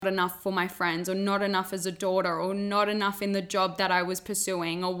enough for my friends, or not enough as a daughter, or not enough in the job that I was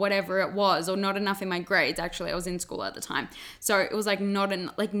pursuing, or whatever it was, or not enough in my grades. Actually, I was in school at the time. So it was like never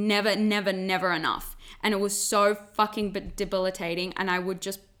enough. And it was so fucking debilitating. And I would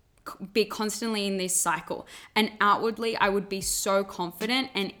just be constantly in this cycle. And outwardly, I would be so confident,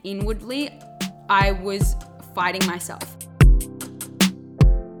 and inwardly, I was fighting myself.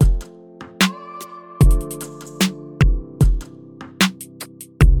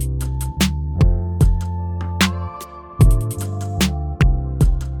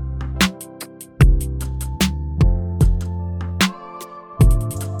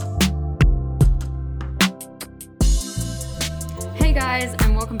 Hey guys,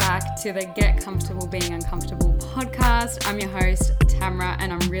 and welcome back to the Get Comfortable Being Uncomfortable podcast. I'm your host, Tamra,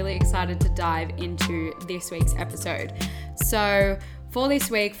 and I'm really excited to dive into this week's episode. So for this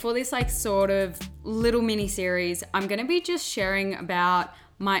week, for this like sort of little mini series, I'm going to be just sharing about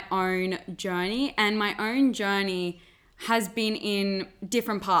my own journey, and my own journey has been in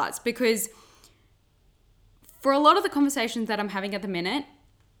different parts, because for a lot of the conversations that I'm having at the minute,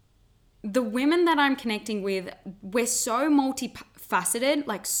 the women that I'm connecting with, we're so multifaceted,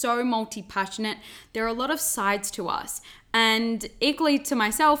 like so multi-passionate. There are a lot of sides to us. And equally to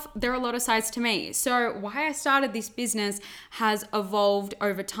myself, there are a lot of sides to me. So why I started this business has evolved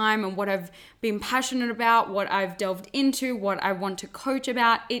over time, and what I've been passionate about, what I've delved into, what I want to coach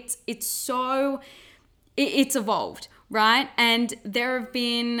about, it's evolved, right? And there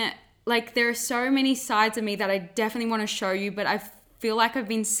are so many sides of me that I definitely want to show you, but I feel like I've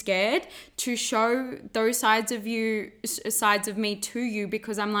been scared to show those sides of me to you,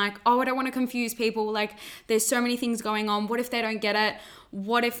 because I'm like, oh, I don't want to confuse people. Like, there's so many things going on. What if they don't get it?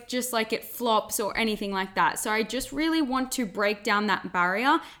 What if just like it flops or anything like that? So I just really want to break down that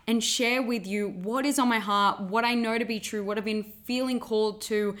barrier and share with you what is on my heart, what I know to be true, what I've been feeling called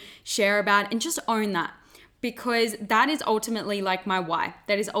to share about, and just own that. Because that is ultimately like my why.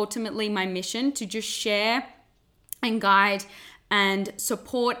 That is ultimately my mission, to just share and guide and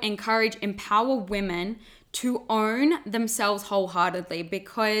support, encourage, empower women to own themselves wholeheartedly,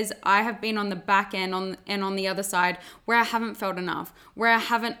 because I have been on the back end and on the other side where I haven't felt enough, where I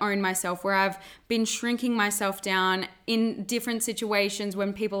haven't owned myself, where I've been shrinking myself down in different situations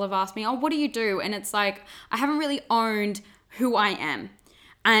when people have asked me, oh, what do you do? And it's like, I haven't really owned who I am.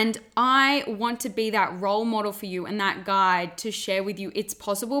 And I want to be that role model for you and that guide to share with you it's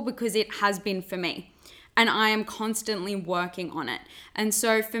possible, because it has been for me. And I am constantly working on it. And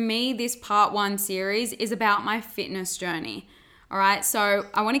so for me, this part 1 series is about my fitness journey. All right, so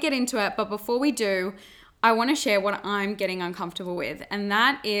I want to get into it. But before we do, I want to share what I'm getting uncomfortable with. And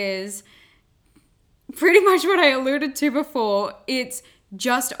that is pretty much what I alluded to before. It's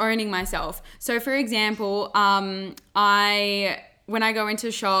just owning myself. So for example, when I go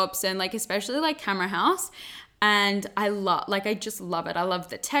into shops, and like especially like Camera House, and I just love it. I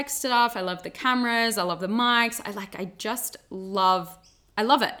love the tech stuff. I love the cameras. I love the mics. I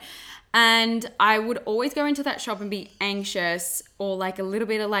love it. And I would always go into that shop and be anxious, or like a little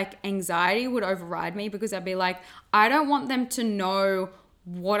bit of like anxiety would override me, because I'd be like, I don't want them to know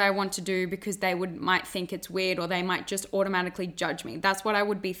what I want to do, because they might think it's weird, or they might just automatically judge me. That's what I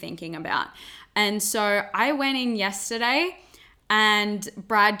would be thinking about. And so I went in yesterday, and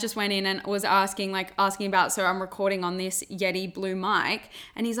Brad just went in and was asking about, so I'm recording on this Yeti Blue mic,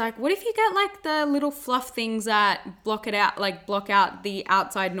 and he's like, what if you get like the little fluff things that block out the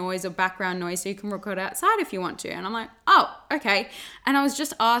outside noise or background noise, so you can record outside if you want to? And I'm like, oh, okay. And I was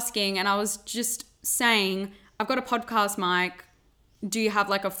just asking, and I was just saying, I've got a podcast mic. Do you have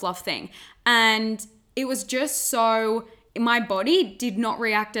like a fluff thing? And it was just so, my body did not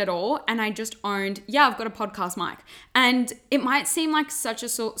react at all. And I just owned, yeah, I've got a podcast mic. And it might seem like such a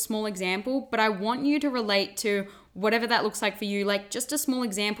small example, but I want you to relate to whatever that looks like for you. Like just a small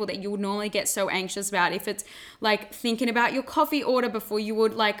example that you would normally get so anxious about. If it's like thinking about your coffee order before you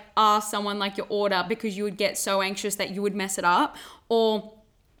would like ask someone like your order, because you would get so anxious that you would mess it up. Or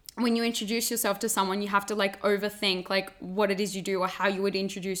when you introduce yourself to someone, you have to like overthink like what it is you do, or how you would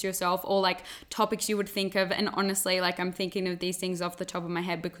introduce yourself, or like topics you would think of. And honestly, like I'm thinking of these things off the top of my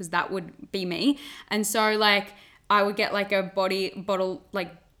head, because that would be me. And so like I would get like a body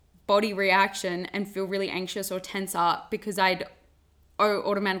reaction and feel really anxious or tense up, because I'd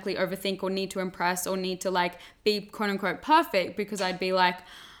automatically overthink, or need to impress, or need to like be quote unquote perfect, because I'd be like,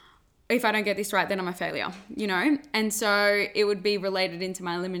 if I don't get this right, then I'm a failure, you know? And so it would be related into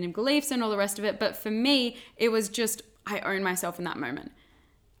my limiting beliefs and all the rest of it. But for me, it was just, I own myself in that moment.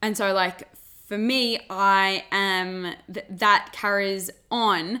 And so like, for me, I am, that carries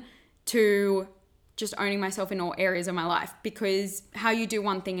on to just owning myself in all areas of my life, because how you do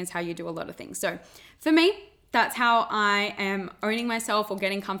one thing is how you do a lot of things. So for me, that's how I am owning myself or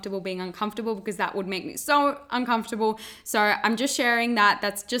getting comfortable being uncomfortable, because that would make me so uncomfortable. So I'm just sharing that.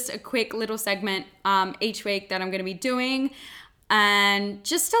 That's just a quick little segment each week that I'm going to be doing. And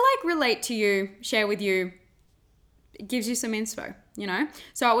just to like relate to you, share with you, it gives you some inspo, you know?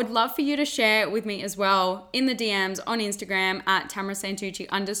 So I would love for you to share with me as well in the DMs on Instagram at Tamara Santucci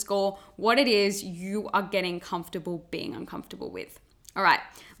 _ what it is you are getting comfortable being uncomfortable with. All right,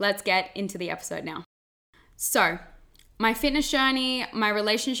 let's get into the episode now. So my fitness journey, my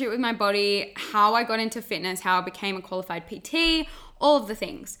relationship with my body, how I got into fitness, how I became a qualified PT, all of the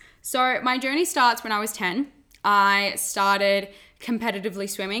things. So my journey starts when I was 10. I started competitively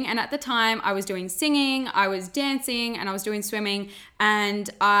swimming, and at the time I was doing singing, I was dancing, and I was doing swimming, and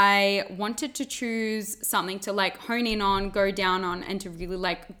I wanted to choose something to like hone in on, go down on, and to really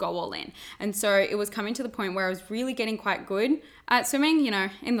like go all in. And so it was coming to the point where I was really getting quite good at swimming. You know,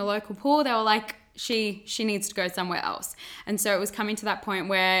 in the local pool they were like, she needs to go somewhere else. And so it was coming to that point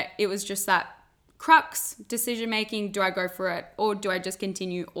where it was just that crux decision making. Do I go for it, or do I just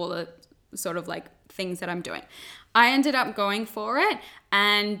continue all the sort of like things that I'm doing? I ended up going for it,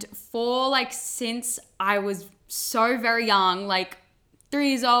 and for like since I was so very young, like 3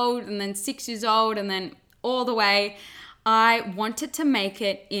 years old and then 6 years old and then all the way, I wanted to make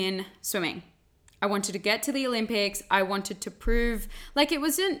it in swimming. I wanted to get to the Olympics. I wanted to prove, like, it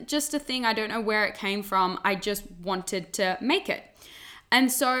wasn't just a thing. I don't know where it came from. I just wanted to make it.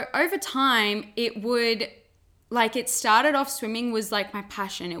 And so over time, it started off, swimming was like my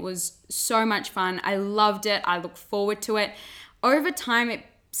passion. It was so much fun. I loved it. I looked forward to it. Over time, it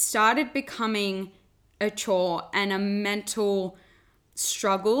started becoming a chore and a mental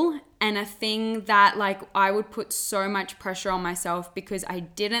struggle, and a thing that like I would put so much pressure on myself because I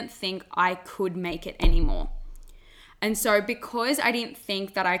didn't think I could make it anymore. And so because I didn't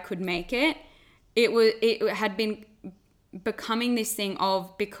think that I could make it, it had been becoming this thing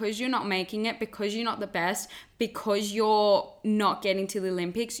of, because you're not making it, because you're not the best, because you're not getting to the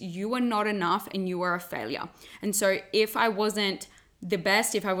Olympics, you are not enough and you are a failure. And so if I wasn't the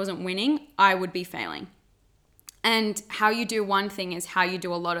best, if I wasn't winning, I would be failing. And how you do one thing is how you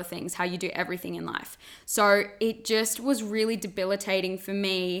do a lot of things, how you do everything in life. So it just was really debilitating for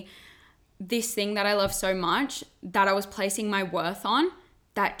me, this thing that I love so much, that I was placing my worth on,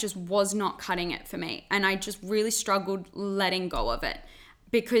 that just was not cutting it for me. And I just really struggled letting go of it,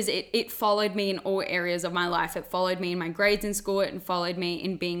 because it followed me in all areas of my life. It followed me in my grades in school. It followed me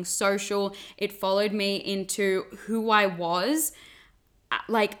in being social. It followed me into who I was,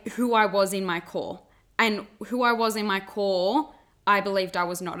 like who I was in my core. And who I was in my core, I believed I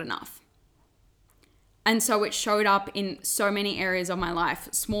was not enough. And so it showed up in so many areas of my life.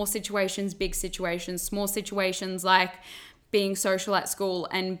 Small situations, big situations. Small situations like being social at school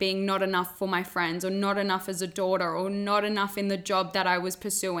and being not enough for my friends, or not enough as a daughter, or not enough in the job that I was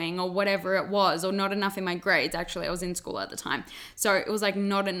pursuing, or whatever it was, or not enough in my grades. Actually, I was in school at the time. So it was like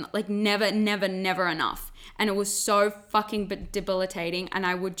never enough. And it was so fucking debilitating, and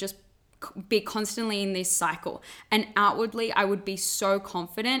I would just be constantly in this cycle. And outwardly, I would be so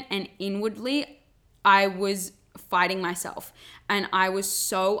confident, and inwardly, I was fighting myself. And I was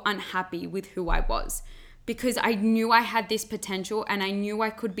so unhappy with who I was, because I knew I had this potential and I knew I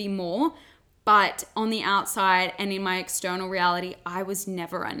could be more. But on the outside and in my external reality, I was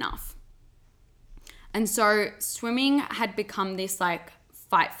never enough. And so swimming had become this like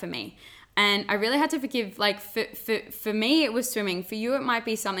fight for me. And I really had to forgive, like for me, it was swimming. For you, it might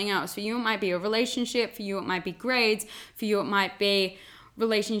be something else. For you, it might be a relationship. For you, it might be grades. For you, it might be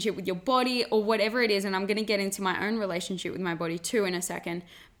relationship with your body, or whatever it is. And I'm going to get into my own relationship with my body too in a second,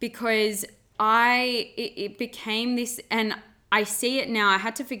 because it became this, and I see it now. I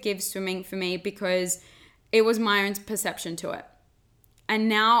had to forgive swimming for me because it was my own perception to it. And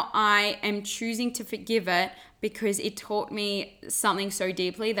now I am choosing to forgive it because it taught me something so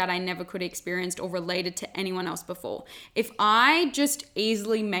deeply that I never could have experienced or related to anyone else before. If I just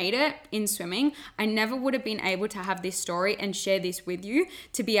easily made it in swimming, I never would have been able to have this story and share this with you,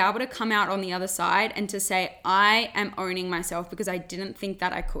 to be able to come out on the other side and to say, I am owning myself because I didn't think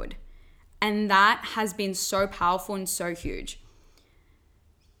that I could. And that has been so powerful and so huge.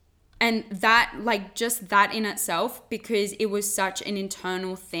 And that, like, just that in itself, because it was such an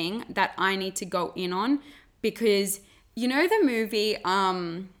internal thing that I need to go in on, because you know the movie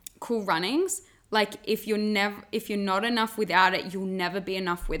Cool Runnings, like if you're not enough without it, you'll never be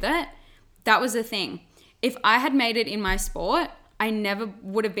enough with it. That was the thing. If I had made it in my sport, I never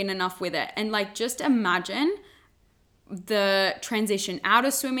would have been enough with it. And like, just imagine the transition out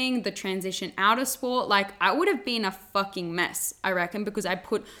of swimming, the transition out of sport, like I would have been a fucking mess, I reckon, because I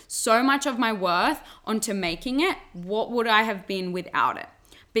put so much of my worth onto making it. What would I have been without it?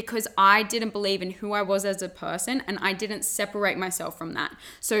 Because I didn't believe in who I was as a person, and I didn't separate myself from that.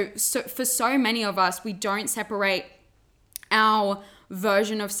 So for so many of us, we don't separate our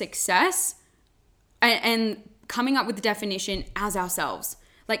version of success and coming up with the definition as ourselves.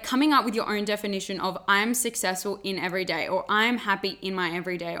 Like coming up with your own definition of I'm successful in every day, or I'm happy in my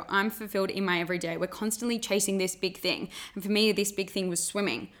everyday, or I'm fulfilled in my everyday. We're constantly chasing this big thing. And for me, this big thing was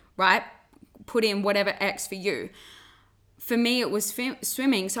swimming, right? Put in whatever X for you. For me, it was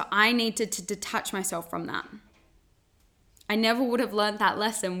swimming, so I needed to detach myself from that. I never would have learned that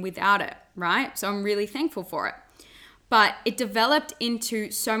lesson without it, right? So I'm really thankful for it. But it developed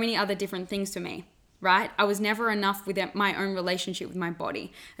into so many other different things for me, right? I was never enough with my own relationship with my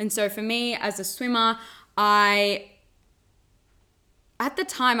body. And so for me as a swimmer, at the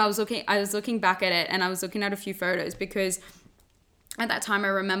time I was looking back at it, and I was looking at a few photos, because at that time I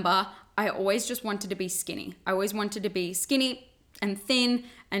remember I always just wanted to be skinny. I always wanted to be skinny and thin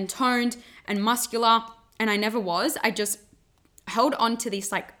and toned and muscular, and I never was. I just held on to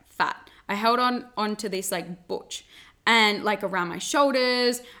this like fat. I held on to this like butch. And like around my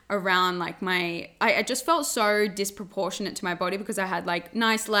shoulders, around like I just felt so disproportionate to my body, because I had like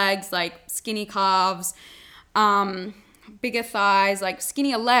nice legs, like skinny calves, bigger thighs, like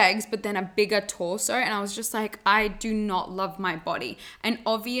skinnier legs, but then a bigger torso. And I was just like, I do not love my body. And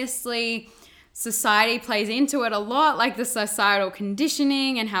obviously society plays into it a lot, like the societal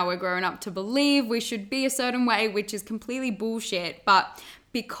conditioning and how we're growing up to believe we should be a certain way, which is completely bullshit. But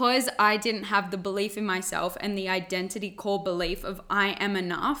because I didn't have the belief in myself and the identity core belief of I am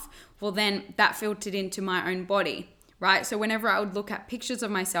enough, well then that filtered into my own body, right? So whenever I would look at pictures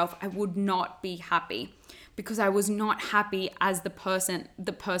of myself, I would not be happy, because I was not happy as the person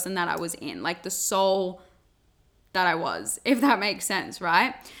that I was in, like the soul that I was, if that makes sense,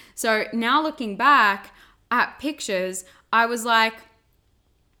 right? So now looking back at pictures, I was like,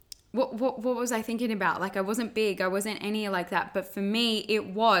 what was I thinking about? Like I wasn't big, I wasn't any like that. But for me, it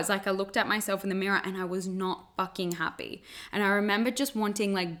was like I looked at myself in the mirror and I was not fucking happy. And I remember just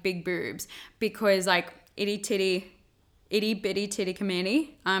wanting like big boobs, because like itty bitty titty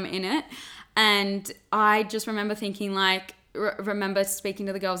community, in it. And I just remember thinking like, remember speaking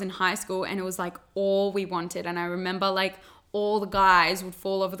to the girls in high school, and it was like all we wanted. And I remember like all the guys would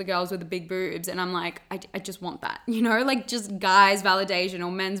fall over the girls with the big boobs, and I'm like, I just want that, like just guys validation or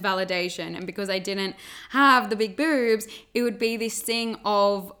men's validation. And because I didn't have the big boobs, it would be this thing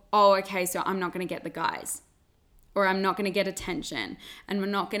of, oh, okay, so I'm not going to get the guys, or I'm not going to get attention, and we're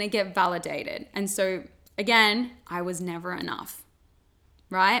not going to get validated. And so again, I was never enough,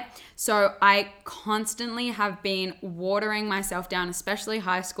 right? So I constantly have been watering myself down, especially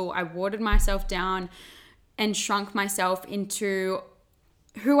high school. I watered myself down and shrunk myself into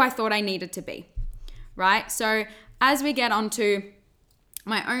who I thought I needed to be, right? So as we get onto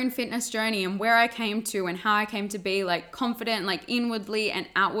my own fitness journey and where I came to and how I came to be like confident, like inwardly and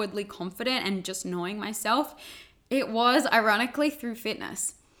outwardly confident and just knowing myself, it was ironically through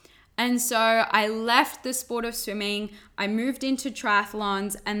fitness. And so I left the sport of swimming, I moved into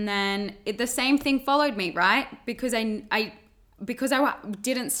triathlons, and then the same thing followed me, right? Because I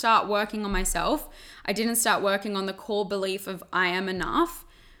didn't start working on myself, I didn't start working on the core belief of I am enough,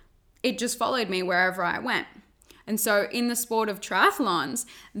 it just followed me wherever I went. And so in the sport of triathlons,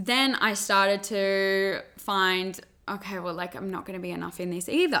 then I started to find, okay, well, like I'm not going to be enough in this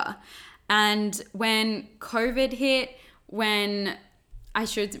either. And when COVID hit, when I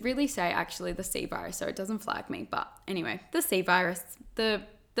should really say actually the C virus, so it doesn't flag me, but anyway, the C virus, the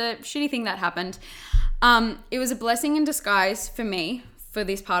shitty thing that happened, it was a blessing in disguise for me for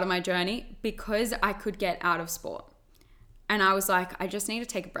this part of my journey, because I could get out of sport. And I was like, I just need to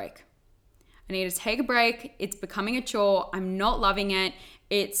take a break. I need to take a break. It's becoming a chore. I'm not loving it.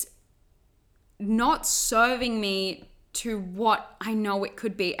 It's not serving me to what I know it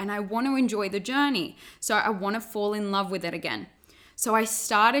could be. And I want to enjoy the journey. So I want to fall in love with it again. So I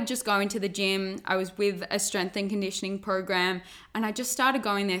started just going to the gym. I was with a strength and conditioning program, and I just started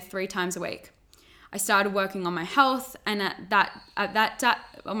going there 3 times a week. I started working on my health, and at that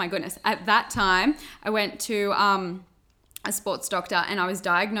time, I went to a sports doctor, and I was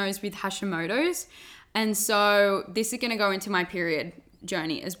diagnosed with Hashimoto's. And so this is going to go into my period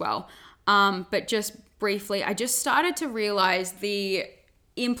journey as well. But just briefly, I just started to realize the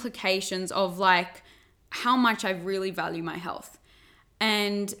implications of like how much I really value my health.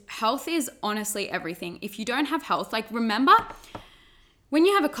 And health is honestly everything. If you don't have health, like remember when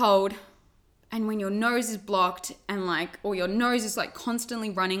you have a cold and when your nose is blocked and like, or your nose is like constantly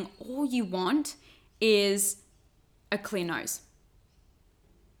running, all you want is a clear nose,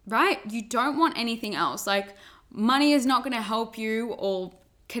 right? You don't want anything else. Like, money is not going to help you, or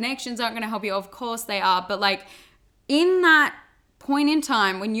connections aren't going to help you. Of course they are. But like, in that point in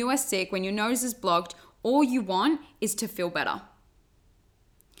time when you are sick, when your nose is blocked, all you want is to feel better.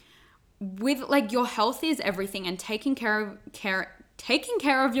 With like, your health is everything, and taking care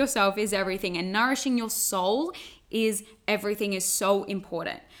of yourself is everything, and nourishing your soul is everything, is so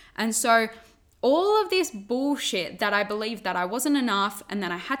important. And so all of this bullshit that I believed that I wasn't enough and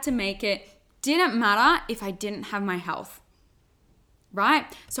that I had to make it didn't matter if I didn't have my health, right?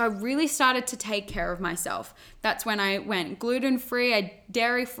 So I really started to take care of myself. That's when I went gluten-free,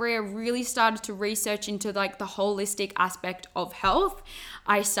 dairy-free. I really started to research into like the holistic aspect of health.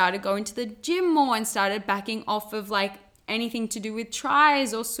 I started going to the gym more and started backing off of like anything to do with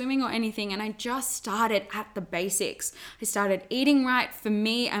tries or swimming or anything. And I just started at the basics. I started eating right for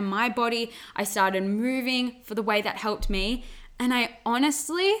me and my body. I started moving for the way that helped me. And I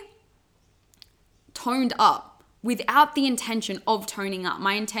honestly toned up without the intention of toning up.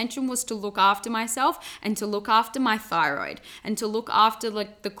 My intention was to look after myself and to look after my thyroid and to look after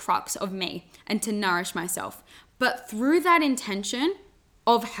like the crux of me and to nourish myself. But through that intention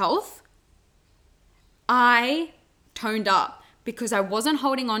of health, I toned up because I wasn't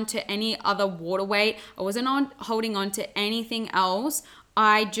holding on to any other water weight. I wasn't holding on to anything else.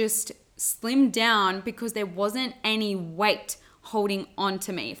 I just slimmed down because there wasn't any weight holding on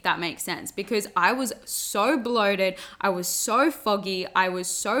to me, if that makes sense, because I was so bloated. I was so foggy. I was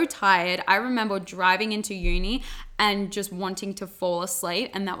so tired. I remember driving into uni and just wanting to fall asleep.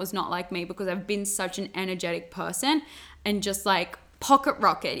 And that was not like me, because I've been such an energetic person and just like pocket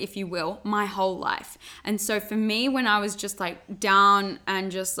rocket, if you will, my whole life. And so for me, when I was just like down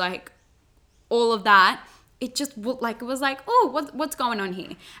and just like all of that, it just like, it was like, oh, what's going on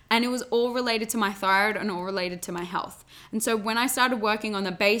here? And it was all related to my thyroid and all related to my health. And so when I started working on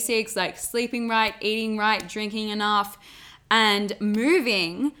the basics, like sleeping right, eating right, drinking enough, and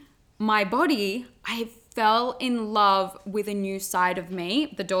moving my body, I fell in love with a new side of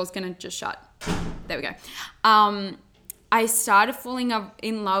me. The door's gonna just shut. There we go. I started falling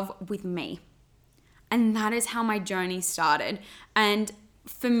in love with me. And that is how my journey started. And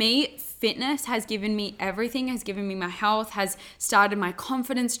for me, fitness has given me everything, has given me my health, has started my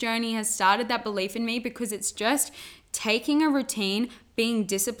confidence journey, has started that belief in me, because it's just taking a routine, being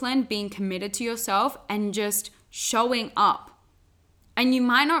disciplined, being committed to yourself, and just showing up. And you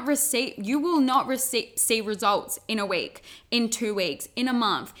will not see results in a week, in 2 weeks, in a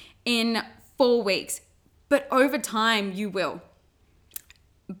month, in 4 weeks, but over time you will.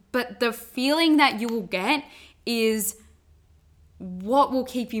 But the feeling that you will get is what will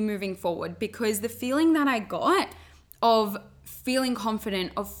keep you moving forward, because the feeling that I got of feeling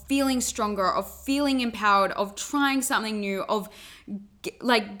confident, of feeling stronger, of feeling empowered, of trying something new, of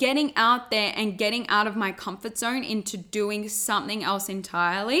like getting out there and getting out of my comfort zone into doing something else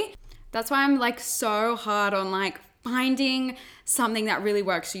entirely. That's why I'm like so hard on like finding something that really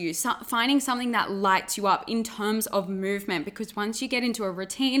works for you, finding something that lights you up in terms of movement, because once you get into a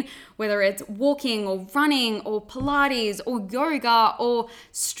routine, whether it's walking or running or Pilates or yoga or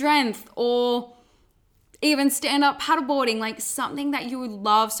strength or even stand-up paddleboarding, like something that you would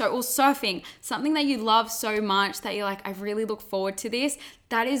love or surfing, something that you love so much that you're like, I really look forward to this,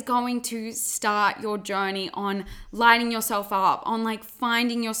 that is going to start your journey on lighting yourself up, on like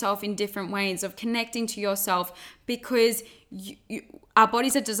finding yourself in different ways of connecting to yourself, because our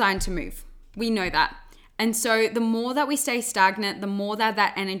bodies are designed to move. We know that. And so the more that we stay stagnant, the more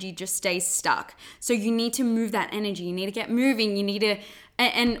that energy just stays stuck. So you need to move that energy. You need to get moving. You need to,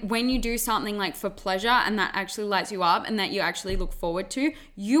 and when you do something like for pleasure and that actually lights you up and that you actually look forward to,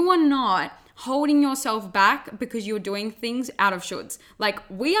 you are not holding yourself back because you're doing things out of shoulds. Like,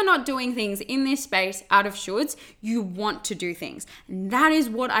 we are not doing things in this space out of shoulds. You want to do things. And that is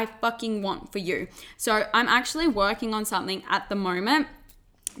what I fucking want for you. So I'm actually working on something at the moment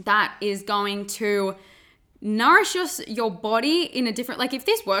that is going to nourish your body in a different, like if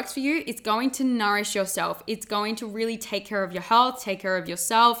this works for you, it's going to nourish yourself. It's going to really take care of your health, take care of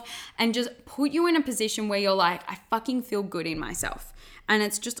yourself, and just put you in a position where you're like, I fucking feel good in myself. And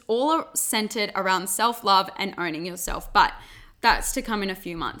it's just all centered around self-love and owning yourself. But that's to come in a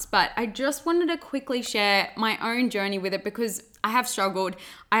few months. But I just wanted to quickly share my own journey with it, because I have struggled.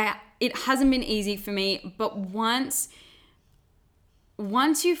 It hasn't been easy for me, but once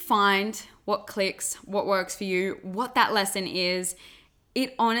you find what clicks, what works for you, what that lesson is,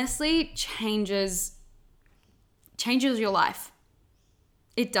 it honestly changes your life.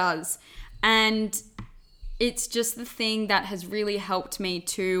 It does. And it's just the thing that has really helped me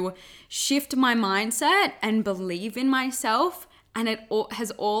to shift my mindset and believe in myself. And it all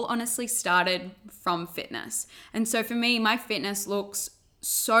has honestly started from fitness. And so for me, my fitness looks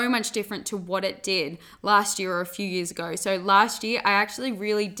so much different to what it did last year or a few years ago. So last year, I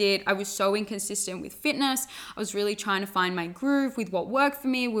was so inconsistent with fitness. I was really trying to find my groove with what worked for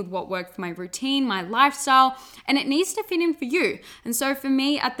me, with what worked for my routine, my lifestyle, and it needs to fit in for you. And so for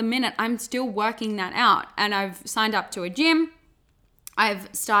me at the minute, I'm still working that out, and I've signed up to a gym. I've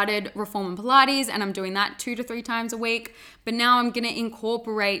started Reform and Pilates, and I'm doing that 2 to 3 times a week. But now I'm going to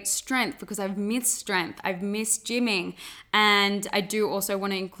incorporate strength because I've missed strength. I've missed gymming, and I do also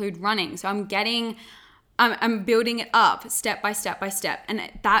want to include running. So I'm building it up step by step by step. And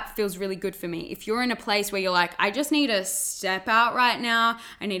that feels really good for me. If you're in a place where you're like, I just need to step out right now,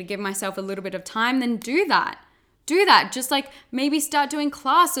 I need to give myself a little bit of time, then do that. Just like maybe start doing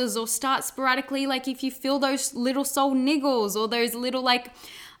classes, or start sporadically. Like if you feel those little soul niggles or those little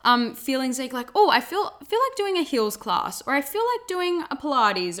feelings like, oh, I feel like doing a heels class, or I feel like doing a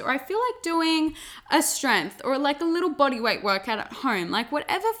Pilates, or I feel like doing a strength, or like a little body weight workout at home, like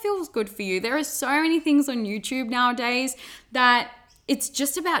whatever feels good for you. There are so many things on YouTube nowadays that it's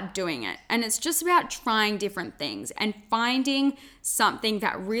just about doing it, and it's just about trying different things and finding something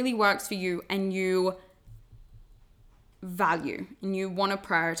that really works for you and you value and you want to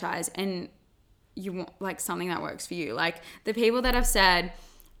prioritize, and you want like something that works for you. Like the people that have said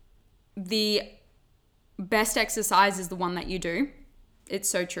the best exercise is the one that you do, it's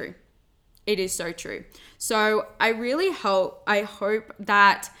so true. It is so true. So I hope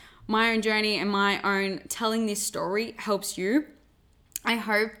that my own journey and my own telling this story helps you. I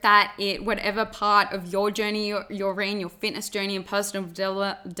hope that whatever part of your journey you're in, your fitness journey and personal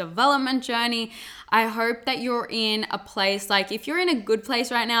development journey, I hope that you're in a place, like if you're in a good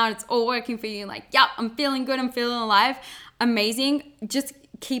place right now and it's all working for you, like, yep, I'm feeling good, I'm feeling alive, amazing, just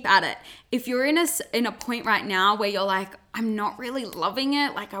keep at it. If you're in a point right now where you're like, I'm not really loving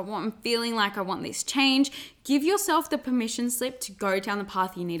it, like I'm feeling like I want this change, give yourself the permission slip to go down the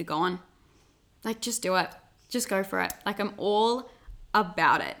path you need to go on. Like just do it. Just go for it. Like I'm all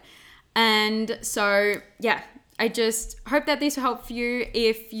about it. And so yeah, I just hope that this helped you.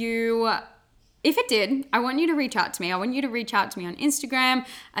 If it did, I want you to reach out to me. I want you to reach out to me on Instagram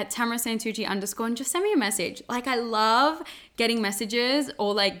at @TamaraSantucci_ and just send me a message. Like I love getting messages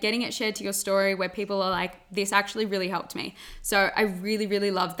or like getting it shared to your story where people are like, this actually really helped me. So I really,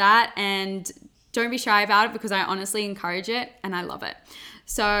 really love that. And don't be shy about it because I honestly encourage it and I love it.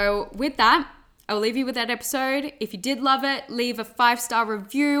 So with that, I'll leave you with that episode. If you did love it, leave a 5-star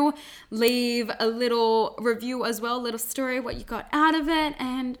review, leave a little review as well, a little story, what you got out of it,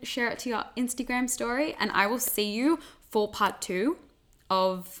 and share it to your Instagram story. And I will see you for part 2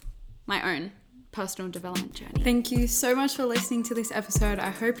 of my own personal development journey. Thank you so much for listening to this episode. I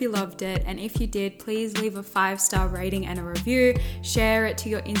hope you loved it. And if you did, please leave a 5-star rating and a review. Share it to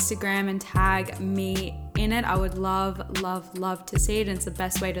your Instagram and tag me in it. I would love to see it. And it's the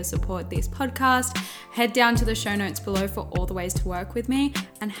best way to support this podcast. Head down to the show notes below for all the ways to work with me,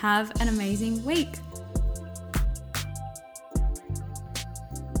 and have an amazing week.